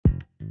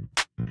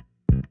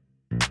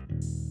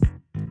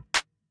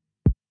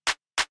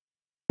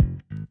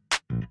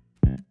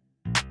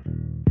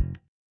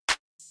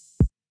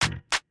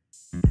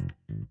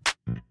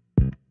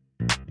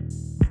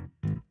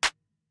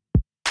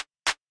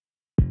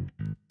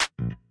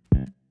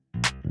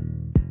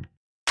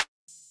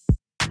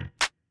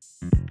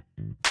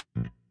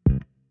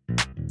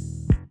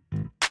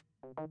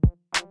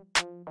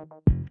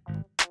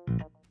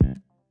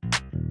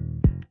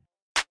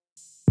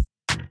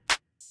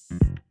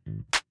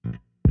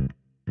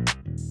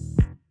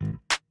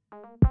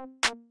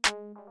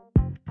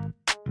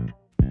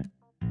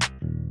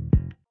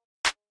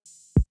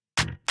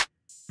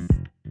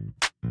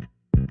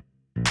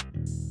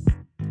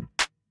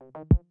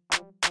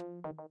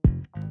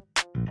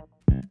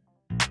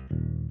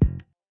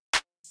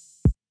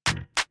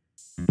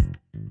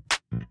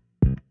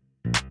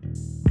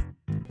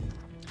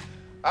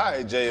All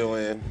right,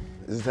 Jon,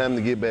 it's time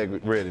to get back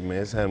ready,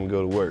 man. It's time to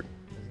go to work.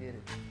 Let's get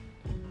it.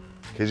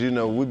 Cause you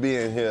know, we be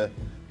in here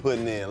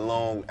putting in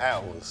long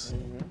hours.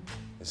 And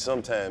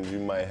sometimes you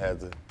might have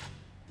to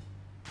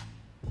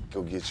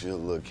go get you a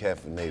little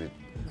caffeinated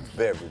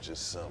beverage or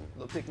something.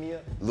 Little pick me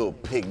up. Little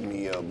pick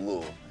me up,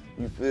 little,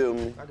 you feel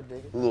me? I can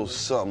dig it. A little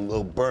something, a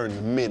little burn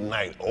the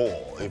midnight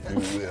oil, if you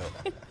will.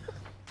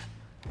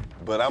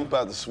 But I'm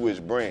about to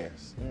switch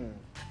brands.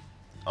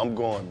 I'm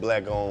going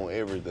black on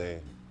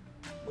everything.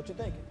 What you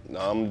thinking? No,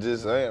 I'm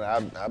just saying,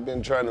 I've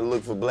been trying to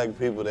look for black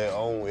people that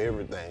own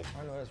everything.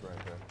 I know that's right,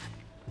 bro.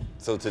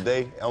 So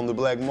today, on the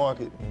black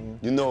market,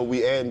 you know what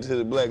we adding to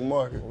the black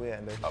market? Where we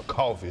at, baby? A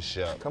coffee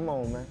shop. Come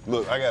on, man.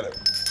 Look, I gotta.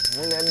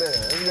 Ring that bell.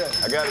 Let's go.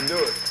 I gotta do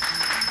it.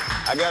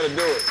 I gotta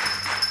do it.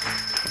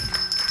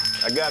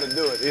 I gotta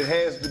do it. It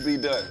has to be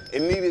done.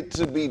 It needed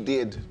to be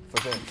did.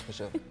 For sure, for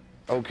sure.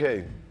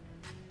 Okay.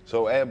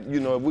 So, you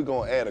know, if we're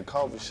gonna add a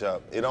coffee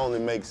shop, it only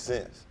makes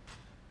sense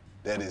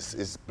that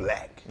it's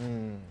black.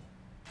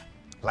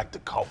 Like the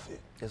coffee.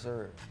 Yes,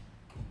 sir.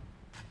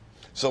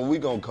 So we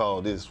gonna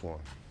call this one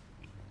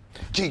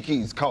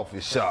Kiki's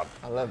Coffee Shop.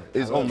 I love it.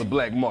 Is on the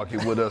black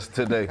market with us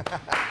today.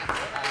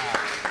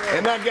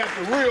 And I got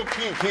the real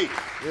Kiki.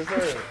 Yes,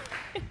 sir.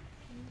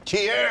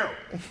 Kiara.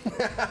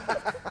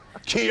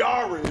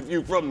 Kiara, if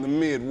you from the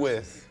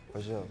Midwest.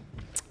 For sure.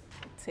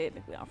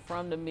 Technically, I'm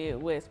from the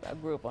Midwest, but I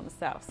grew up on the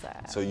South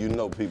Side. So you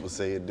know people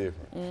say it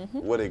different.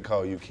 What they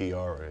call you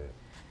Kiara at?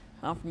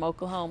 I'm from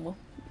Oklahoma.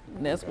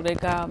 And that's what they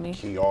call me.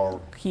 Kiara.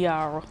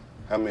 Kiara.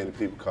 How many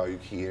people call you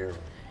Kiara?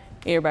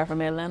 Everybody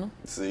from Atlanta.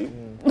 See?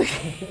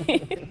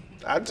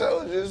 I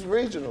told you it's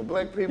regional.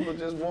 Black people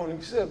just won't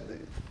accept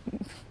it.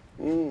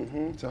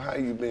 So how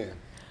you been?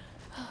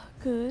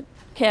 Good.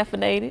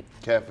 Caffeinated.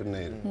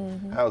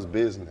 Caffeinated. How's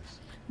business?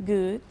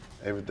 Good.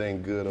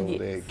 Everything good over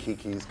there at Yes.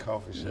 Kiki's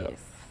Coffee Shop? Yes.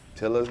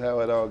 Tell us how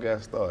it all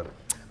got started.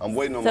 I'm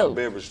waiting on So- my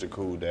beverage to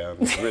cool down.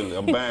 Really,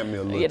 I'm buying me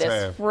a little Yeah, time.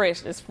 that's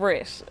fresh. It's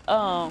fresh.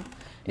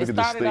 Look at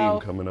the steam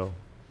coming on.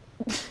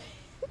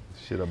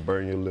 Shit'll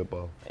burn your lip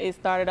off. It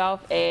started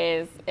off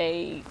as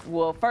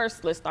well,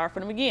 first, let's start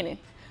from the beginning.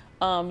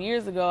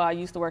 Years ago, I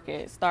used to work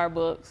at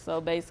Starbucks,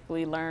 so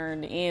basically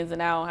learned the ins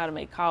and outs, how to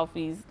make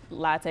coffees,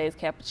 lattes,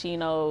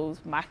 cappuccinos,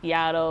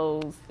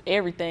 macchiatos,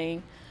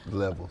 everything.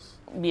 Levels.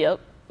 Yep,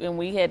 and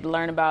we had to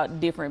learn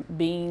about different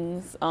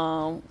beans.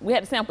 We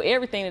had to sample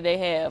everything that they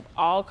have,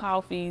 all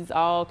coffees,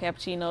 all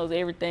cappuccinos,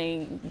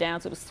 everything, down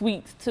to the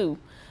sweets too.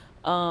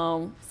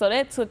 So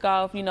that took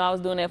off. You know, I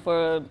was doing that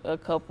for a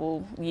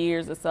couple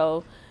years or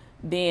so.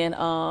 Then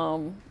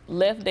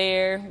left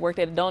there, worked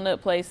at a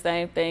donut place,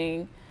 same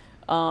thing.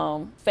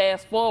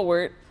 Fast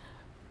forward,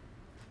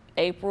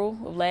 April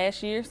of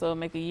last year, so I'll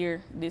make a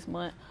year this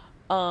month.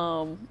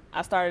 I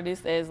started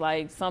this as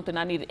like something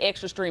I needed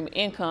extra stream of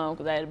income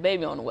because I had a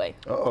baby on the way.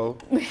 Uh-oh.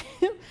 So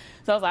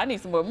I was like, I need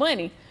some more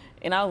money.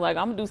 And I was like,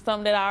 I'm gonna do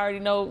something that I already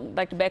know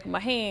like the back of my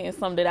hand, and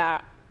something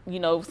that you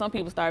know, some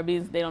people start a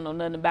business, they don't know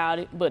nothing about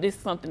it, but it's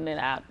something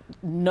that I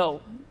know.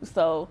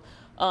 So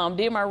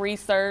did my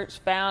research,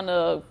 found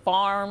a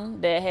farm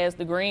that has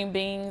the green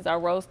beans. I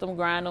roast them,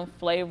 grind them,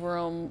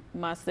 flavor them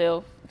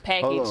myself,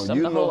 package Hold on, them,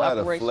 you the know whole how to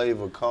operation.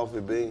 flavor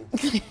coffee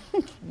beans?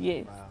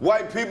 Yes. Wow.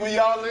 White people,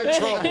 y'all in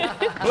trouble.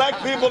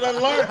 Black people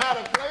that learn how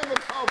to flavor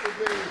coffee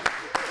beans.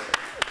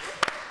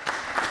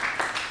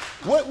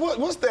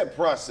 What's that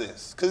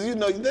process? Because, you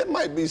know, that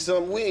might be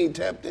something we ain't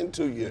tapped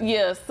into yet.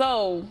 Yeah,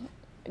 so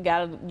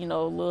got a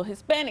little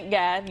Hispanic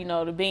guy. You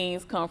know, the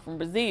beans come from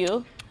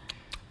Brazil.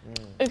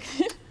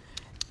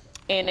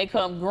 And they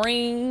come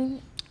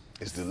green.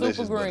 It's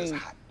delicious, super green.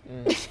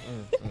 but it's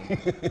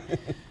hot.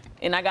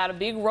 And I got a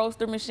big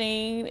roaster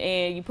machine,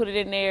 and you put it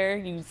in there,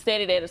 you set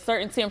it at a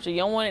certain temperature. You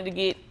don't want it to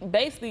get,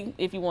 basically,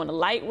 if you want a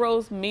light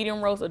roast,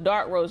 medium roast, or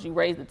dark roast, you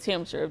raise the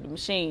temperature of the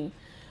machine.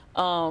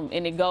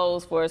 And it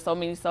goes for so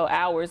many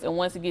hours. And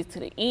once it gets to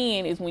the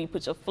end is when you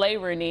put your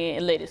flavoring in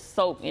and let it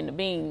soak in the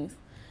beans.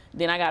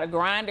 Then I got a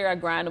grinder, I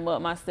grind them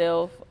up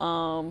myself,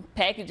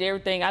 package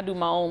everything. I do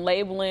my own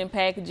labeling,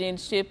 packaging,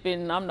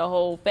 shipping. I'm the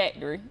whole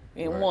factory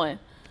in one.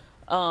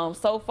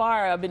 So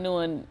far, I've been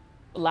doing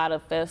a lot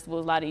of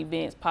festivals, a lot of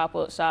events,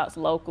 pop-up shops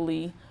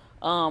locally.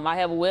 I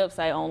have a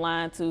website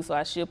online too, so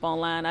I ship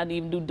online. I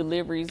even do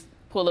deliveries,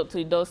 pull up to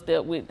your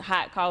doorstep with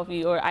hot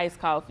coffee or iced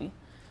coffee.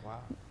 Wow.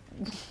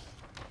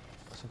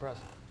 That's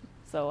impressive.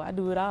 So I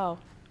do it all.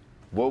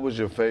 What was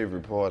your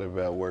favorite part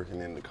about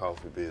working in the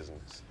coffee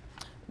business?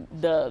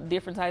 The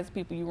different types of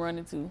people you run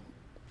into.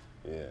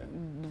 Yeah.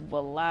 A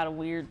lot of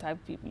weird type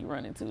of people you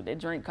run into that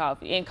drink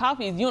coffee. And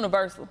coffee is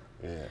universal.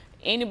 Yeah.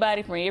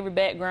 anybody from every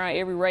background,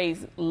 every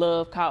race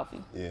love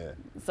coffee. Yeah.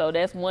 So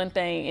that's one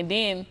thing. And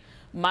then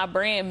my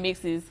brand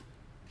mixes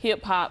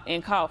hip hop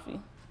and coffee.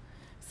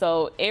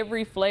 So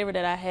every flavor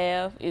that I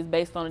have is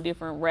based on a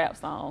different rap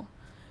song.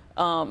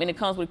 And it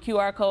comes with a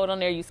QR code on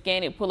there. You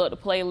scan it, pull up the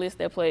playlist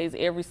that plays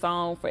every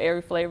song for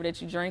every flavor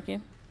that you're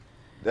drinking.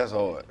 That's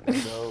hard.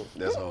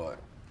 That's hard.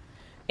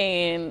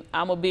 And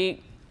I'm a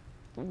big,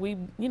 we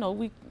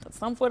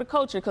something for the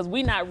culture, because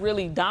we not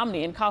really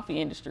dominant in the coffee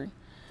industry.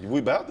 We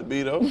about to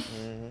be, though.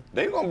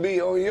 They gonna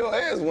be on your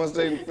ass once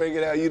they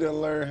figure out you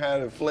done learn how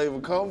to flavor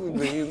coffee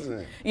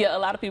beans. Yeah, a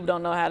lot of people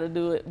don't know how to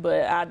do it,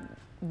 but I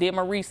did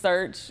my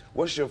research.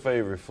 What's your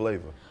favorite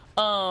flavor?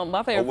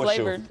 My favorite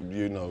flavor.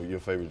 Your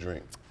favorite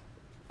drink?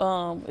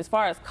 As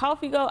far as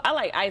coffee go, I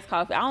like iced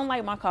coffee. I don't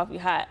like my coffee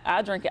hot.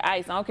 I drink it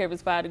iced. I don't care if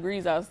it's 5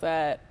 degrees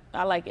outside.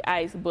 I like it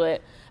iced,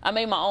 but I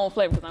made my own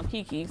flavor because I'm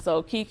Kiki.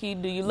 So Kiki,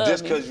 do you love me?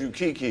 Just because you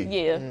Kiki?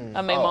 Yeah,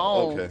 I made my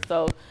own. Okay.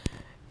 So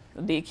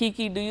the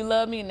Kiki, do you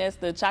love me? And that's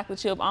the chocolate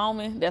chip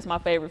almond. That's my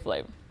favorite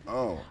flavor.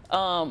 Oh.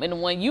 And the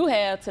one you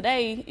have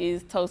today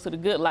is Toast to the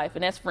Good Life,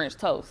 and that's French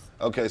toast.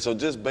 Okay, so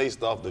just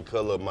based off the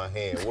color of my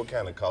hand, what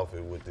kind of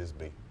coffee would this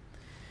be?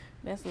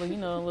 That's a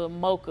little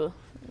mocha.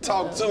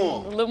 Talk to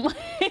him.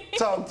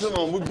 Talk to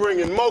him. We're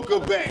bringing mocha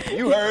back.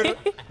 You heard her.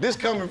 This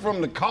coming from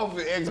the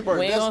coffee expert.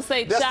 We ain't gonna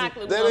say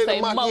chocolate. We gonna say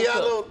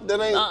mocha.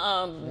 That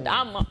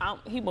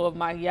ain't. He more of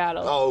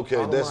macchiato. Oh,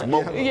 okay. That's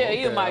mocha. Yeah,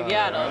 he a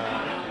macchiato.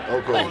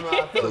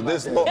 Okay. So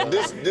this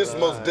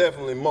most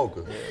definitely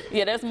mocha.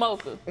 Yeah, that's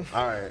mocha.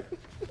 All right.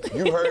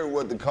 You heard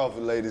what the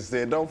coffee lady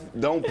said.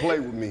 Don't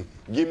play with me.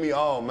 Give me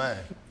all mine.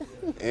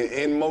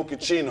 In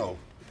mochaccino.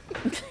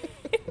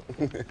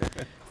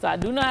 So I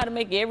do know how to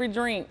make every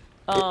drink.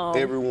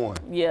 Every one.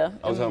 Yeah.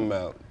 I was talking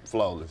about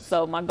flawless.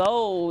 So my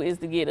goal is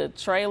to get a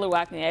trailer where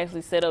I can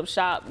actually set up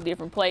shop in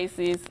different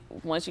places.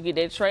 Once you get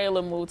that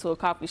trailer, move to a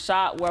coffee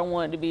shop where I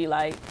want it to be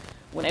like,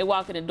 when they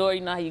walk in the door,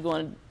 you know how you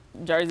going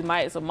to Jersey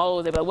Mike's or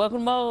Moe's, they be like, welcome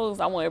to Moe's.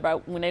 I want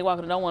everybody, when they walk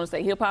in the door, I want to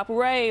say hip hop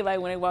hooray, like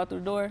when they walk through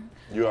the door.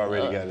 You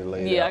already got it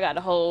laid out. Yeah, I got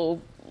the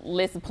whole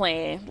lesson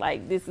plan.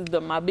 Like this is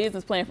my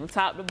business plan from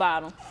top to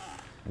bottom.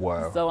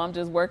 Wow. So I'm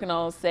just working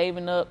on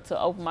saving up to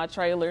open my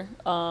trailer.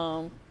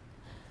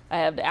 I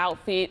have the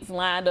outfits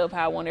lined up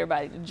how I want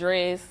everybody to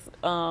dress,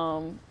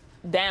 down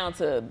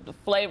to the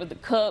flavor, the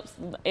cups,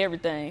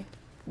 everything,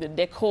 the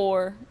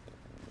decor.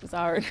 It's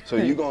already. So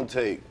you're gonna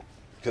take,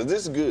 cause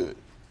this is good.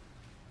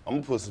 I'm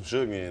gonna put some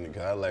sugar in it,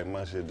 cause I like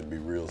my shit to be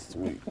real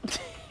sweet.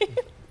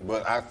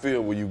 But I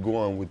feel where you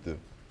going with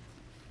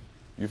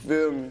you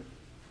feel me?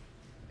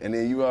 And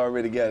then you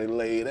already got it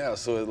laid out.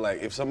 So it's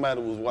like, if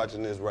somebody was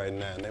watching this right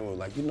now and they were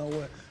like, you know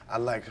what? I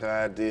like her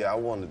idea. I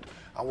want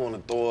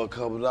to throw a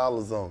couple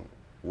dollars on it.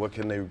 Where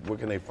can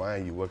they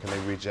find you? Where can they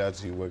reach out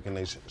to you? Where can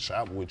they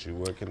shop with you?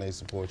 Where can they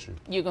support you?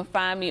 You can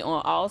find me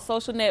on all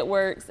social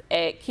networks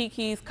at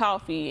Kiki's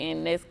Coffee,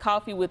 and that's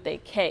coffee with a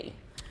K.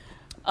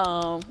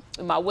 My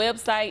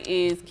website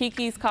is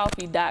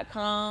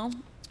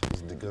kikiscoffee.com.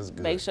 That's good.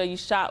 Make sure you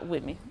shop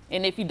with me.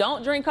 And if you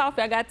don't drink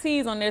coffee, I got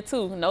teas on there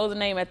too. And those are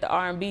named after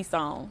R&B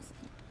songs.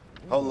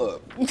 Hold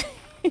up.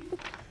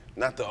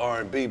 Not the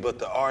R&B, but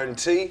the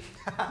R&T?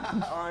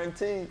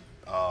 R&T.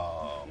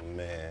 Oh,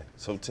 man.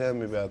 So tell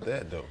me about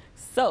that, though.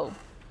 So,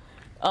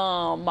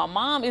 my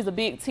mom is a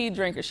big tea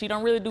drinker. She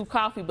don't really do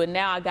coffee, but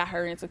now I got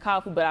her into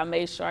coffee, but I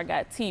made sure I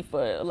got tea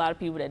for a lot of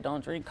people that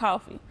don't drink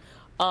coffee.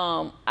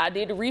 I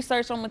did the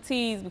research on my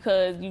teas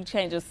because you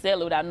can't just sell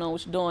it without knowing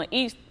what you're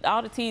doing.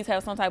 All the teas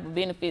have some type of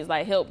benefits,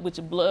 like help with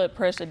your blood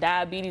pressure,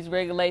 diabetes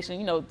regulation,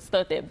 you know,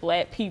 stuff that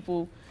black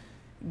people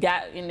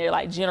got in their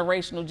like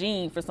generational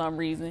gene for some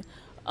reason.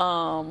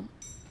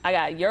 I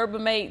got yerba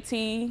mate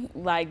tea,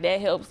 like that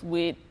helps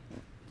with,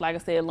 like I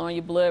said, lowering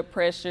your blood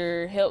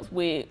pressure, helps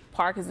with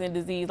Parkinson's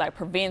disease, like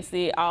prevents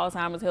it,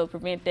 Alzheimer's helps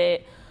prevent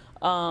that.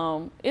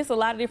 It's a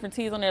lot of different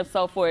teas on there.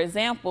 So for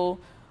example,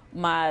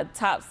 my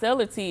top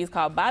seller tea is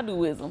called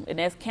Baduism, and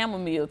that's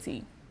chamomile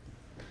tea.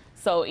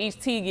 So each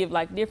tea gives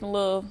like different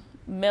little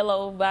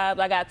mellow vibes.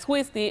 I got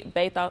Twisted,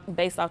 based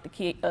off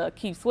the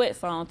Keep Sweat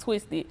song,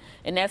 Twisted,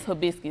 and that's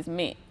hibiscus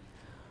mint.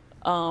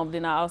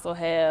 Then I also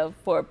have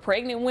for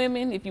pregnant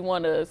women, if you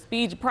want to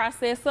speed your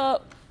process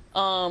up,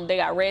 they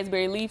got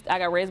raspberry leaf. I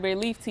got raspberry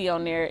leaf tea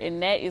on there,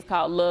 and that is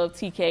called Love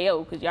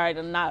TKO because you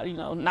already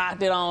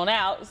knocked it on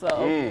out.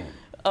 So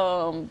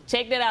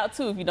check that out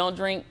too. If you don't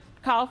drink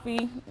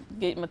coffee,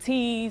 get my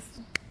teas.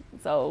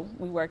 So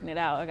we working it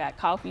out. I got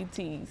coffee,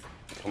 teas.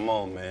 Come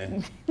on,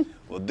 man.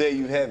 Well, there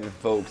you have it,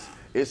 folks.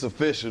 It's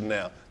official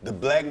now. The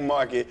Black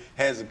Market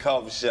has a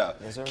coffee shop.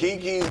 Yes, sir.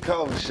 Kiki's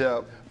Coffee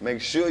Shop.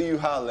 Make sure you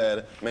holler at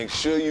her. Make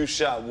sure you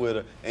shop with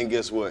her. And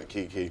guess what,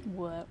 Kiki?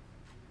 What?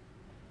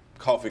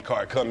 Coffee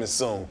cart coming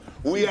soon.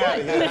 We out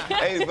of here.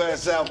 85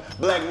 South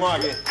Black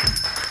Market.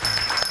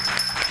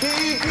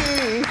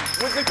 Kiki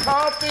with the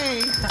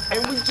coffee,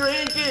 and we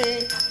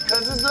drinking,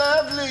 cause it's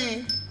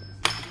lovely.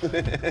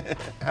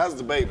 How's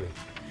the baby?